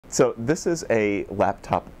So this is a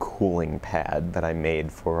laptop cooling pad that I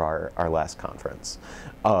made for our last conference.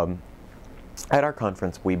 At our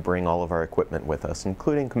conference, we bring all of our equipment with us,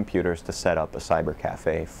 including computers, to set up a cyber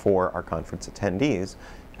cafe for our conference attendees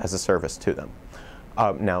as a service to them.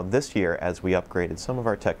 Now this year, as we upgraded some of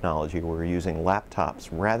our technology, we were using laptops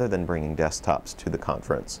rather than bringing desktops to the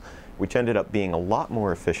conference, which ended up being a lot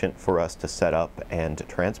more efficient for us to set up and to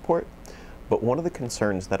transport. But one of the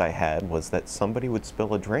concerns that I had was that somebody would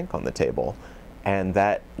spill a drink on the table, and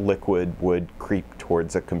that liquid would creep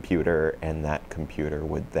towards a computer, and that computer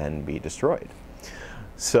would then be destroyed.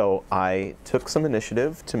 So I took some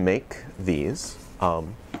initiative to make these.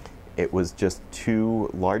 It was just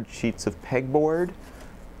 2 large sheets of pegboard,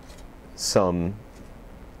 some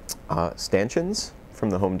stanchions from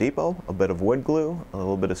the Home Depot, a bit of wood glue, a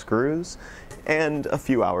little bit of screws, and a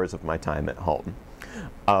few hours of my time at home.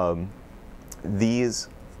 These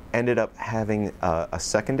ended up having a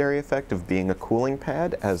secondary effect of being a cooling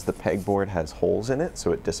pad, as the pegboard has holes in it,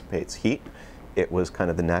 so it dissipates heat. It was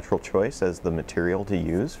kind of the natural choice as the material to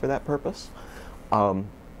use for that purpose. All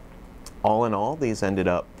in all, these ended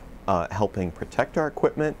up helping protect our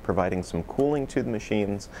equipment, providing some cooling to the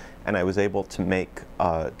machines, and I was able to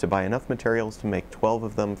buy enough materials to make 12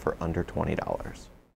 of them for under $20.